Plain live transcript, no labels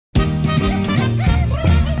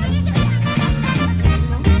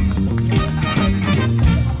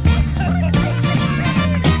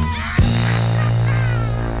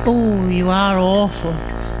are awful,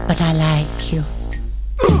 but I like you.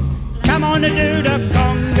 Come on and do the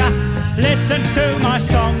conga, listen to my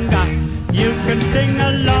songa. You can sing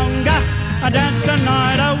alonga and dance the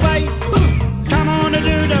night away. Come on and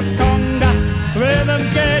do the conga,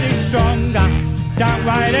 rhythm's getting stronger. Don't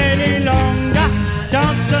wait any longer,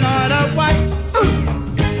 dance the night away.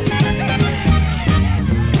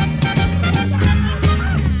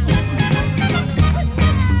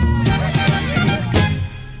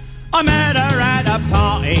 I met her at a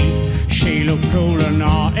party, she looked cool and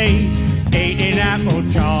naughty, eating apple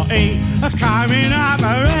toddy, coming up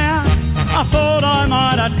around. I thought I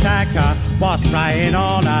might attack her while spraying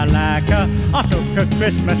on her lacquer. I took a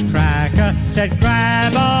Christmas cracker, said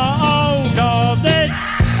grab a hold of this.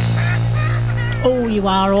 Oh, you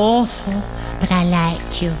are awful, but I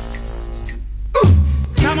like you.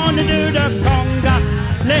 Come on and do the conga,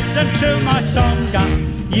 listen to my songa.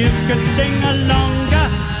 You can sing alonga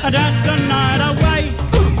and dance the night away.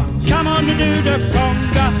 Come on and do the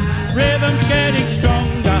conga, rhythm's getting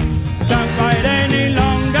stronger. Don't wait any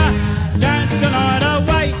longer, dance the night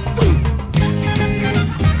away.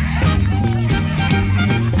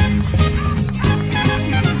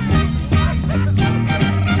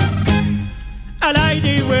 A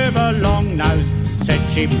lady with a long nose said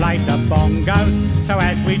she played the bongos, so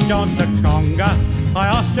as we danced the conga, I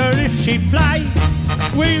asked her if she'd play.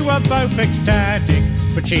 We were both ecstatic,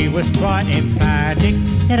 but she was quite emphatic.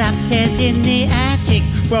 They're upstairs in the attic.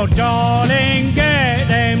 Well, darling, get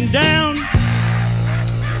them down.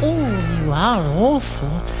 Oh, you are awful,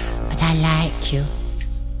 but I like you.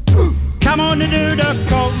 Come on and do the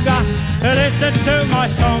conga, listen to my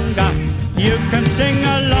songa. You can sing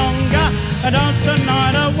alonga and dance the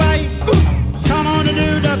night away. Come on and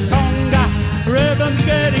do the conga, rhythm's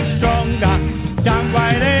getting stronger. Don't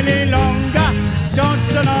wait any longer,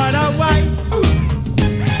 dance the night away.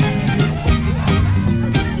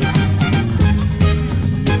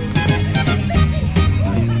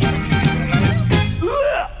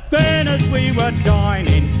 Then as we were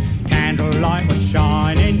dining, candlelight was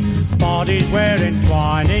shining, bodies were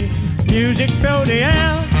entwining, music filled the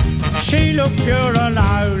air. She looked pure and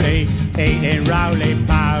holy, eating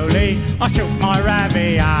roly-poly. I shook my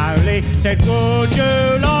ravioli, said, would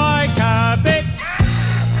you like a bit?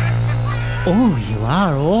 Oh, you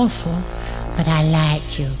are awful, but I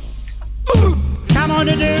like you. Come on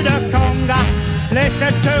and do the conga,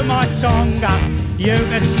 listen to my songa. You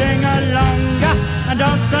can sing alonga and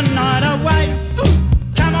dance the night away.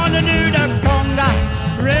 Come on and do the conga,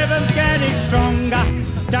 rhythm's getting stronger.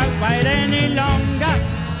 Don't wait any longer,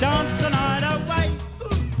 dance the night away.